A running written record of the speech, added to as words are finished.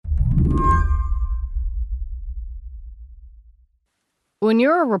When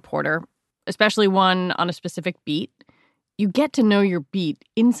you're a reporter, especially one on a specific beat, you get to know your beat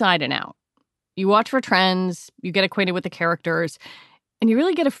inside and out. You watch for trends, you get acquainted with the characters, and you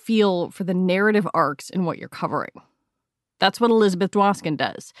really get a feel for the narrative arcs in what you're covering. That's what Elizabeth Dwoskin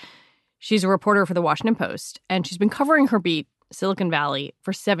does. She's a reporter for the Washington Post, and she's been covering her beat, Silicon Valley,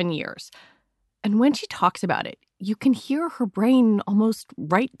 for 7 years. And when she talks about it, you can hear her brain almost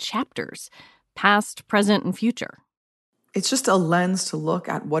write chapters, past, present, and future. It's just a lens to look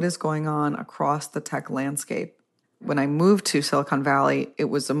at what is going on across the tech landscape. When I moved to Silicon Valley, it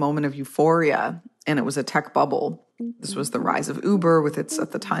was a moment of euphoria, and it was a tech bubble. This was the rise of Uber with its,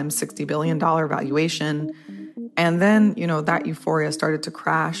 at the time, $60 billion valuation. And then, that euphoria started to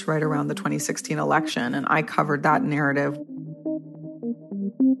crash right around the 2016 election, and I covered that narrative.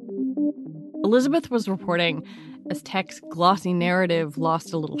 Elizabeth was reporting as tech's glossy narrative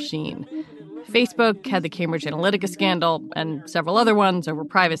lost a little sheen. Facebook had the Cambridge Analytica scandal and several other ones over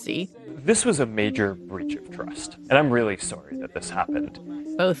privacy. This was a major breach of trust, and I'm really sorry that this happened.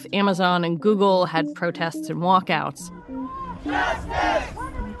 Both Amazon and Google had protests and walkouts. Justice!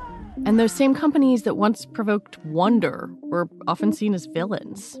 And those same companies that once provoked wonder were often seen as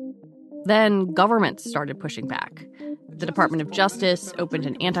villains. Then governments started pushing back. The Department of Justice opened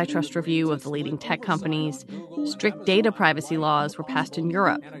an antitrust review of the leading tech companies. Strict data privacy laws were passed in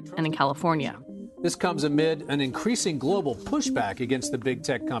Europe and in California. This comes amid an increasing global pushback against the big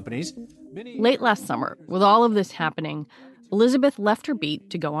tech companies. Late last summer, with all of this happening, Elizabeth left her beat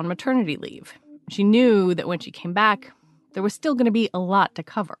to go on maternity leave. She knew that when she came back, there was still going to be a lot to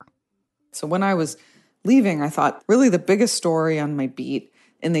cover. So when I was leaving, I thought really the biggest story on my beat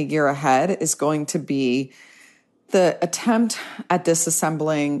in the year ahead is going to be the attempt at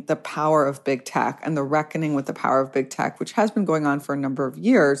disassembling the power of big tech and the reckoning with the power of big tech, which has been going on for a number of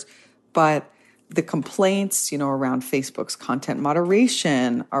years. But the complaints, around Facebook's content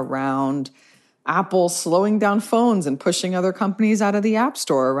moderation, around Apple slowing down phones and pushing other companies out of the App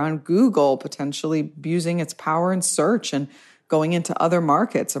Store, around Google potentially abusing its power in search and going into other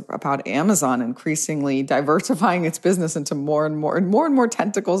markets, about Amazon increasingly diversifying its business into more and more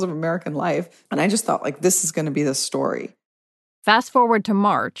tentacles of American life. And I just thought, this is going to be the story. Fast forward to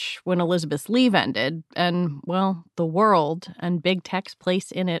March, when Elizabeth's leave ended, and, the world and big tech's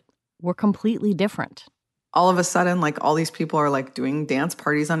place in it were completely different. All of a sudden, all these people are doing dance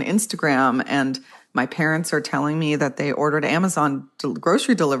parties on Instagram, and my parents are telling me that they ordered Amazon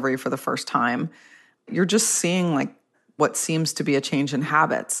grocery delivery for the first time. You're just seeing what seems to be a change in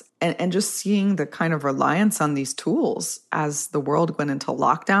habits, and just seeing the kind of reliance on these tools as the world went into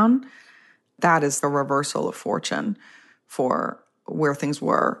lockdown. That is the reversal of fortune for where things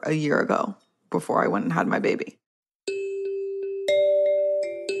were a year ago before I went and had my baby.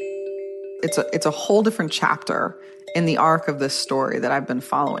 It's a whole different chapter in the arc of this story that I've been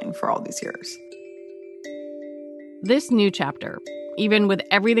following for all these years. This new chapter, even with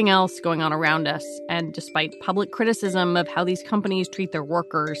everything else going on around us, and despite public criticism of how these companies treat their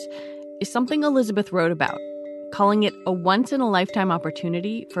workers, is something Elizabeth wrote about, calling it a once-in-a-lifetime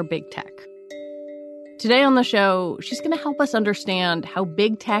opportunity for big tech. Today on the show, she's going to help us understand how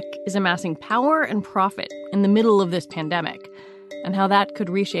big tech is amassing power and profit in the middle of this pandemic, and how that could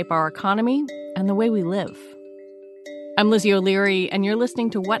reshape our economy and the way we live. I'm Lizzie O'Leary, and you're listening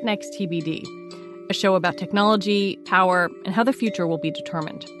to What Next TBD, a show about technology, power, and how the future will be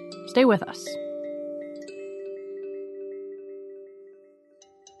determined. Stay with us.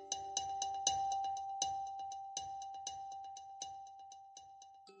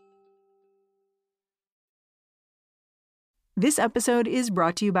 This episode is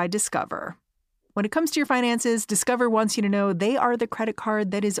brought to you by Discover. When it comes to your finances, Discover wants you to know they are the credit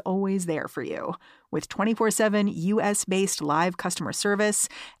card that is always there for you. With 24/7 U.S.-based live customer service,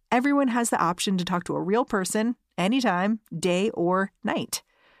 everyone has the option to talk to a real person anytime, day or night.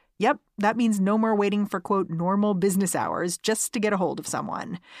 Yep, that means no more waiting for, quote, normal business hours just to get a hold of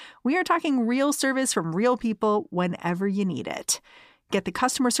someone. We are talking real service from real people whenever you need it. Get the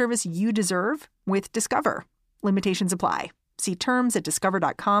customer service you deserve with Discover. Limitations apply. See terms at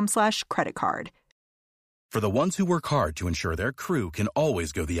discover.com/creditcard. For the ones who work hard to ensure their crew can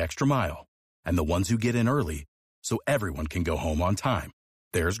always go the extra mile, and the ones who get in early so everyone can go home on time,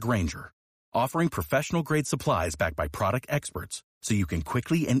 there's Grainger, offering professional-grade supplies backed by product experts so you can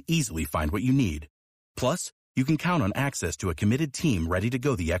quickly and easily find what you need. Plus, you can count on access to a committed team ready to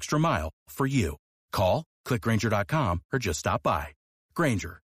go the extra mile for you. Call, click Grainger.com, or just stop by.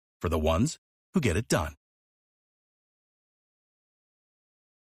 Grainger, for the ones who get it done.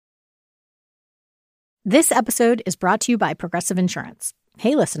 This episode is brought to you by Progressive Insurance.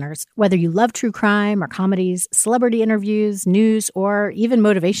 Hey, listeners, whether you love true crime or comedies, celebrity interviews, news, or even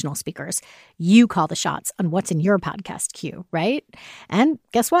motivational speakers, you call the shots on what's in your podcast queue, right? And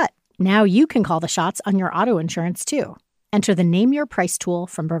guess what? Now you can call the shots on your auto insurance, too. Enter the Name Your Price tool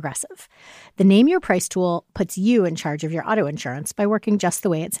from Progressive. The Name Your Price tool puts you in charge of your auto insurance by working just the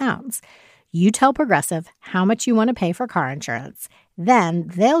way it sounds. You tell Progressive how much you want to pay for car insurance. Then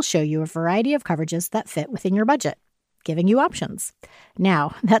they'll show you a variety of coverages that fit within your budget, giving you options.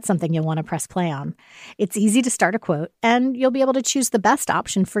 Now, that's something you'll want to press play on. It's easy to start a quote, and you'll be able to choose the best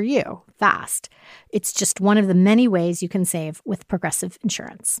option for you fast. It's just one of the many ways you can save with Progressive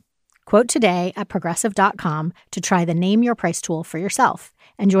Insurance. Quote today at Progressive.com to try the Name Your Price tool for yourself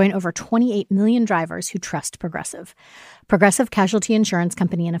and join over 28 million drivers who trust Progressive. Progressive Casualty Insurance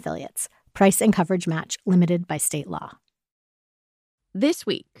Company and Affiliates. Price and coverage match limited by state law. This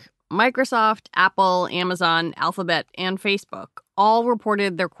week, Microsoft, Apple, Amazon, Alphabet, and Facebook all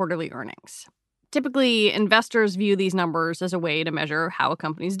reported their quarterly earnings. Typically, investors view these numbers as a way to measure how a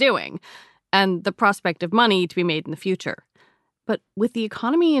company's doing and the prospect of money to be made in the future. But with the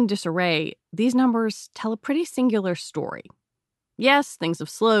economy in disarray, these numbers tell a pretty singular story. Yes, things have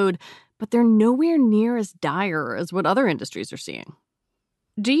slowed, but they're nowhere near as dire as what other industries are seeing.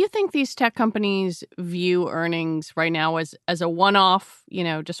 Do you think these tech companies view earnings right now as a one-off,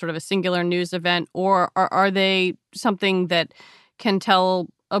 just sort of a singular news event, or are they something that can tell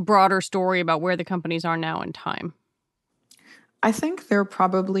a broader story about where the companies are now in time? I think they're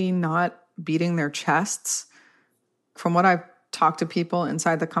probably not beating their chests. From what I've talked to people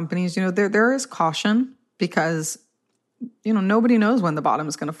inside the companies, there is caution because, nobody knows when the bottom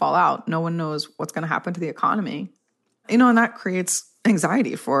is going to fall out. No one knows what's going to happen to the economy. And that creates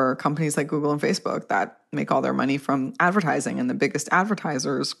anxiety for companies like Google and Facebook that make all their money from advertising. And the biggest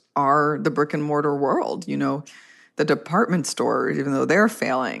advertisers are the brick and mortar world, the department stores, even though they're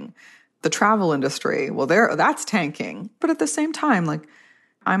failing, the travel industry. Well, that's tanking. But at the same time,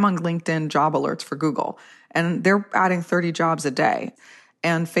 I'm on LinkedIn job alerts for Google, and they're adding 30 jobs a day.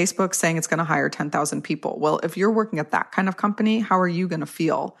 And Facebook's saying it's going to hire 10,000 people. Well, if you're working at that kind of company, how are you going to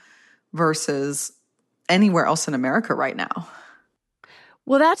feel versus anywhere else in America right now?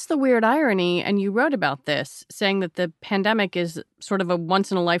 Well, that's the weird irony. And you wrote about this, saying that the pandemic is sort of a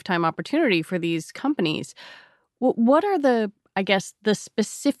once-in-a-lifetime opportunity for these companies. What are the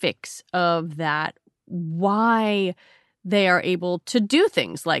specifics of that? Why they are able to do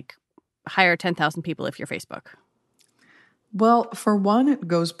things like hire 10,000 people if you're Facebook? Well, for one, it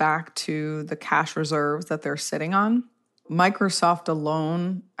goes back to the cash reserves that they're sitting on. Microsoft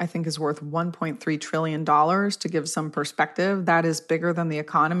alone, I think, is worth $1.3 trillion. To give some perspective, that is bigger than the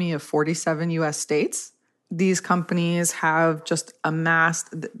economy of 47 U.S. states. These companies have just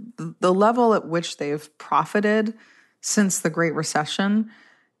amassed the level at which they've profited since the Great Recession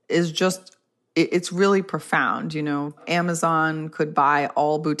is just, it's really profound. Amazon could buy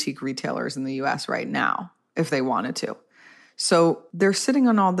all boutique retailers in the U.S. right now if they wanted to. So they're sitting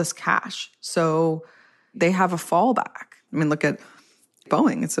on all this cash. So they have a fallback. Look at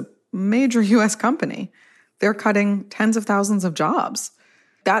Boeing. It's a major U.S. company. They're cutting tens of thousands of jobs.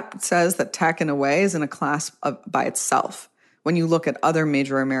 That says that tech, in a way, is in a class by itself. When you look at other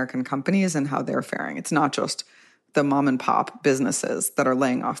major American companies and how they're faring, it's not just the mom and pop businesses that are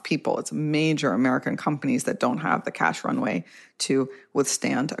laying off people. It's major American companies that don't have the cash runway to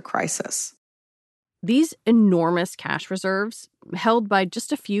withstand a crisis. These enormous cash reserves, held by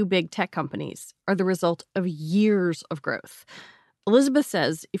just a few big tech companies, are the result of years of growth. Elizabeth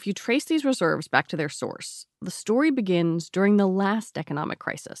says if you trace these reserves back to their source, the story begins during the last economic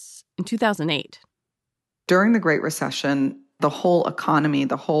crisis in 2008. During the Great Recession, the whole economy,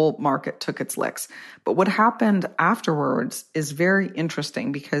 the whole market took its licks. But what happened afterwards is very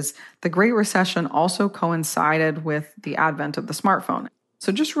interesting because the Great Recession also coincided with the advent of the smartphone.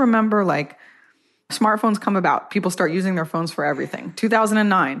 So just remember, smartphones come about. People start using their phones for everything.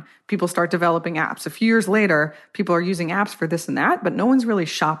 2009, people start developing apps. A few years later, people are using apps for this and that, but no one's really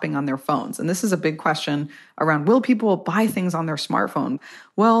shopping on their phones. And this is a big question around, will people buy things on their smartphone?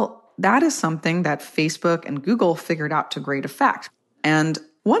 Well, that is something that Facebook and Google figured out to great effect. And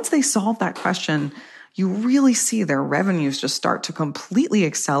once they solved that question, you really see their revenues just start to completely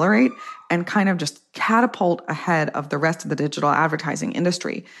accelerate and kind of just catapult ahead of the rest of the digital advertising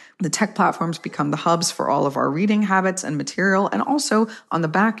industry. The tech platforms become the hubs for all of our reading habits and material, and also on the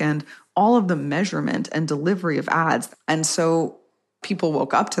back end, all of the measurement and delivery of ads. And so people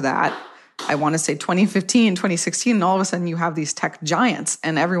woke up to that. I want to say 2015, 2016, and all of a sudden you have these tech giants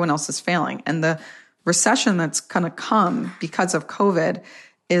and everyone else is failing. And the recession that's going to come because of COVID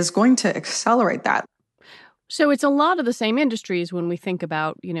is going to accelerate that. So it's a lot of the same industries when we think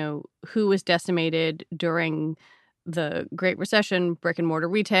about, who was decimated during the Great Recession: brick and mortar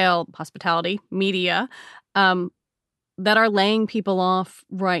retail, hospitality, media, that are laying people off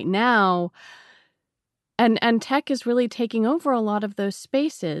right now. And tech is really taking over a lot of those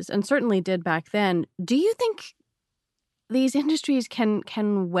spaces, and certainly did back then. Do you think these industries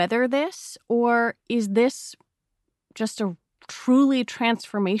can weather this, or is this just a truly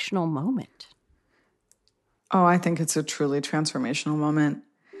transformational moment? Oh, I think it's a truly transformational moment.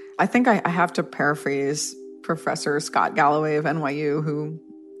 I think I have to paraphrase Professor Scott Galloway of NYU, who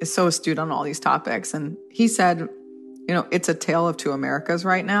is so astute on all these topics. And he said, it's a tale of two Americas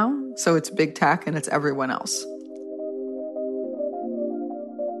right now. So it's big tech and it's everyone else.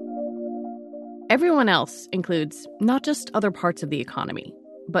 Everyone else includes not just other parts of the economy,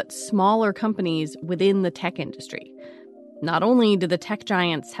 but smaller companies within the tech industry. Not only do the tech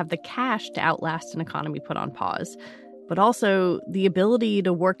giants have the cash to outlast an economy put on pause, but also the ability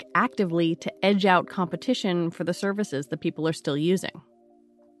to work actively to edge out competition for the services that people are still using.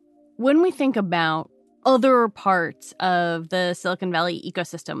 When we think about other parts of the Silicon Valley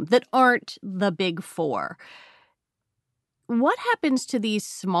ecosystem that aren't the big four, what happens to these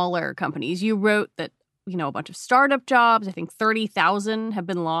smaller companies? You wrote that, a bunch of startup jobs, I think 30,000 have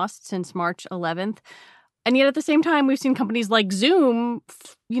been lost since March 11th. And yet at the same time, we've seen companies like Zoom,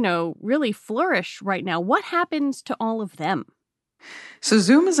 really flourish right now. What happens to all of them? So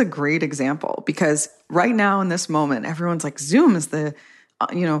Zoom is a great example because right now in this moment, everyone's like, Zoom is the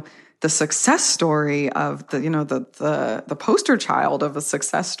success story of the poster child of a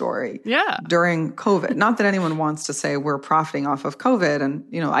success story during COVID. Not that anyone wants to say we're profiting off of COVID. And,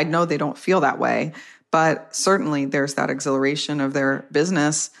 I know they don't feel that way, but certainly there's that exhilaration of their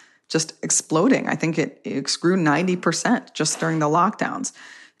business just exploding. I think it grew 90% just during the lockdowns.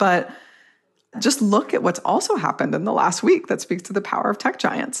 But just look at what's also happened in the last week that speaks to the power of tech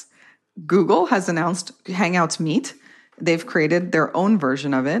giants. Google has announced Hangouts Meet. They've created their own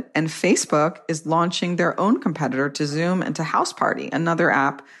version of it. And Facebook is launching their own competitor to Zoom and to House Party, another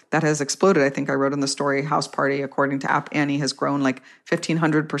app that has exploded. I think I wrote in the story, House Party, according to App Annie, has grown like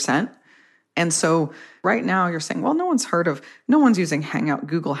 1,500%. And so right now you're saying, well, no one's using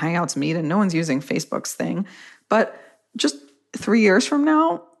Google Hangouts Meet, and no one's using Facebook's thing. But just 3 years from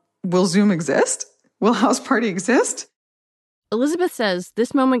now, will Zoom exist? Will House Party exist? Elizabeth says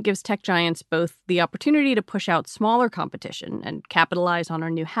this moment gives tech giants both the opportunity to push out smaller competition and capitalize on our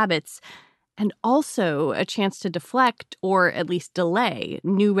new habits, and also a chance to deflect or at least delay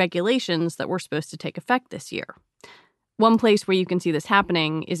new regulations that were supposed to take effect this year. One place where you can see this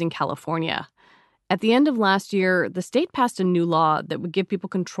happening is in California. At the end of last year, the state passed a new law that would give people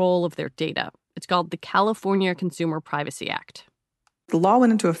control of their data. It's called the California Consumer Privacy Act. The law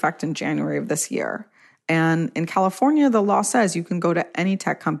went into effect in January of this year. And in California, the law says you can go to any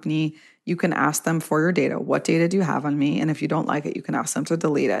tech company, you can ask them for your data. What data do you have on me? And if you don't like it, you can ask them to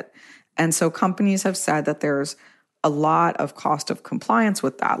delete it. And so companies have said that there's a lot of cost of compliance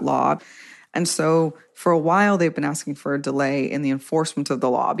with that law. And so for a while, they've been asking for a delay in the enforcement of the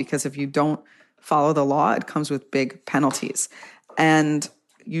law, because if you don't follow the law, it comes with big penalties. And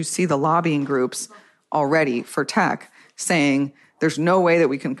you see the lobbying groups already for tech saying, there's no way that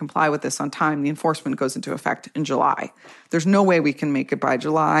we can comply with this on time. The enforcement goes into effect in July. There's no way we can make it by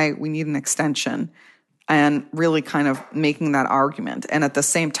July. We need an extension, and really kind of making that argument. And at the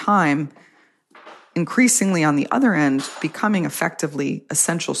same time, increasingly on the other end, becoming effectively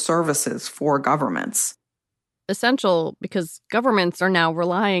essential services for governments. Essential because governments are now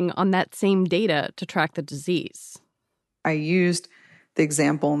relying on that same data to track the disease. I used the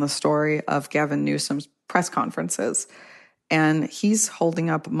example in the story of Gavin Newsom's press conferences, and he's holding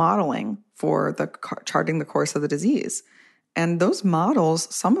up modeling for the charting the course of the disease. And those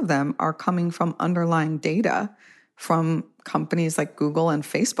models, some of them are coming from underlying data from companies like Google and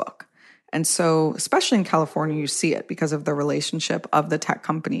Facebook. And so, especially in California, you see it because of the relationship of the tech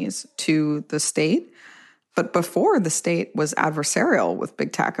companies to the state. But before, the state was adversarial with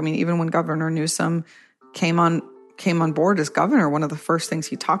big tech. I mean, even when Governor Newsom came on board as governor, one of the first things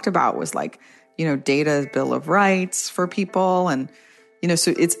he talked about was data bill of rights for people. And,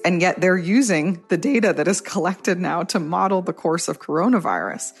 and yet they're using the data that is collected now to model the course of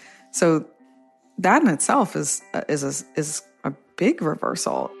coronavirus. So that in itself is a big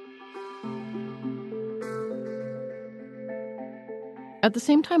reversal. At the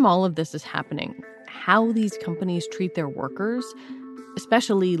same time all of this is happening, how these companies treat their workers,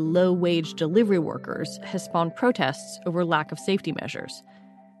 especially low-wage delivery workers, has spawned protests over lack of safety measures.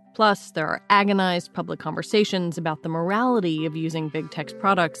 Plus, there are agonized public conversations about the morality of using big tech's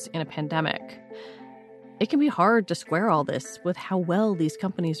products in a pandemic. it can be hard to square all this with how well these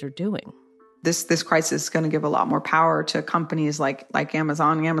companies are doing. This crisis is going to give a lot more power to companies like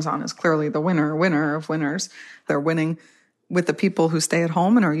Amazon. Amazon is clearly the winner of winners. They're winning with the people who stay at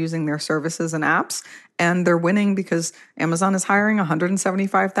home and are using their services and apps. And they're winning because Amazon is hiring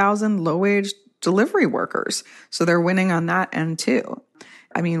 175,000 low-wage delivery workers. So they're winning on that end too.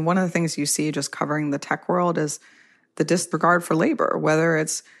 I mean, one of the things you see just covering the tech world is the disregard for labor, whether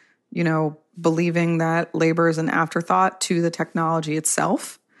it's, believing that labor is an afterthought to the technology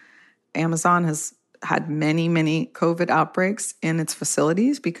itself. Amazon has had many, many COVID outbreaks in its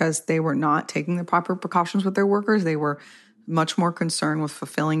facilities because they were not taking the proper precautions with their workers. They were much more concerned with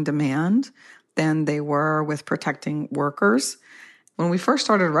fulfilling demand than they were with protecting workers. When we first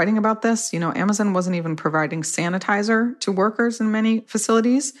started writing about this, Amazon wasn't even providing sanitizer to workers in many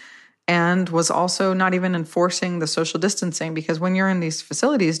facilities and was also not even enforcing the social distancing, because when you're in these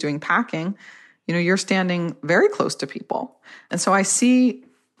facilities doing packing, you're standing very close to people. And so I see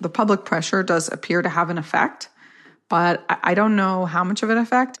the public pressure does appear to have an effect, but I don't know how much of an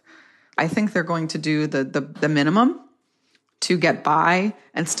effect. I think they're going to do the minimum to get by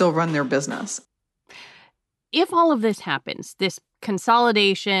and still run their business. If all of this happens, this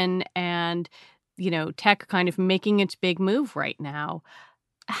consolidation and, tech kind of making its big move right now,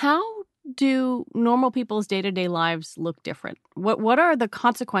 how do normal people's day-to-day lives look different? What are the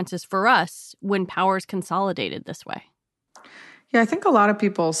consequences for us when power is consolidated this way? Yeah, I think a lot of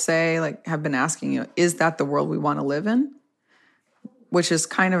people have been asking, is that the world we want to live in? Which is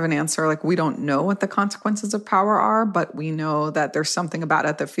kind of an answer, we don't know what the consequences of power are, but we know that there's something about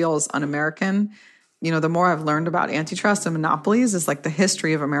it that feels un-American. The more I've learned about antitrust and monopolies is the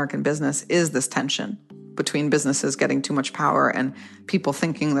history of American business is this tension between businesses getting too much power and people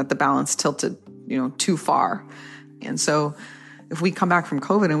thinking that the balance tilted, too far. And so if we come back from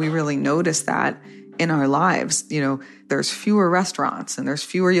COVID and we really notice that in our lives, there's fewer restaurants and there's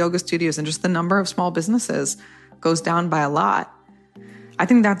fewer yoga studios and just the number of small businesses goes down by a lot. I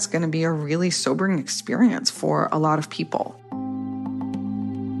think that's going to be a really sobering experience for a lot of people.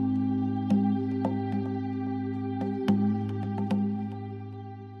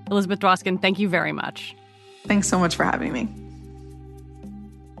 Elizabeth Dwoskin, thank you very much. Thanks so much for having me.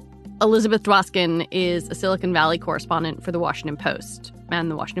 Elizabeth Dwoskin is a Silicon Valley correspondent for The Washington Post,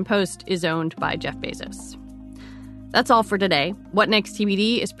 and The Washington Post is owned by Jeff Bezos. That's all for today. What Next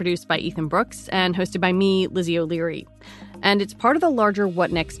TBD is produced by Ethan Brooks and hosted by me, Lizzie O'Leary. And it's part of the larger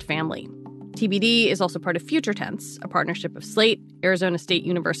What Next family. TBD is also part of Future Tense, a partnership of Slate, Arizona State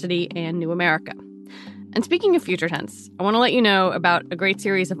University, and New America. And speaking of Future Tense, I want to let you know about a great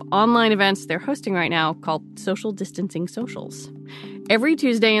series of online events they're hosting right now called Social Distancing Socials. Every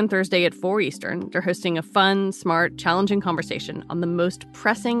Tuesday and Thursday at 4 Eastern, they're hosting a fun, smart, challenging conversation on the most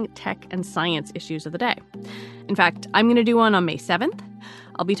pressing tech and science issues of the day. In fact, I'm going to do one on May 7th.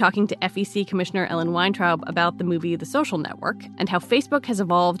 I'll be talking to FEC Commissioner Ellen Weintraub about the movie The Social Network and how Facebook has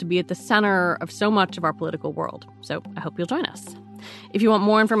evolved to be at the center of so much of our political world. So I hope you'll join us. If you want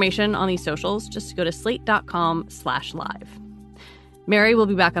more information on these socials, just go to slate.com/live. Mary will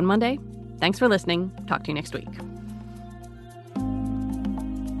be back on Monday. Thanks for listening. Talk to you next week.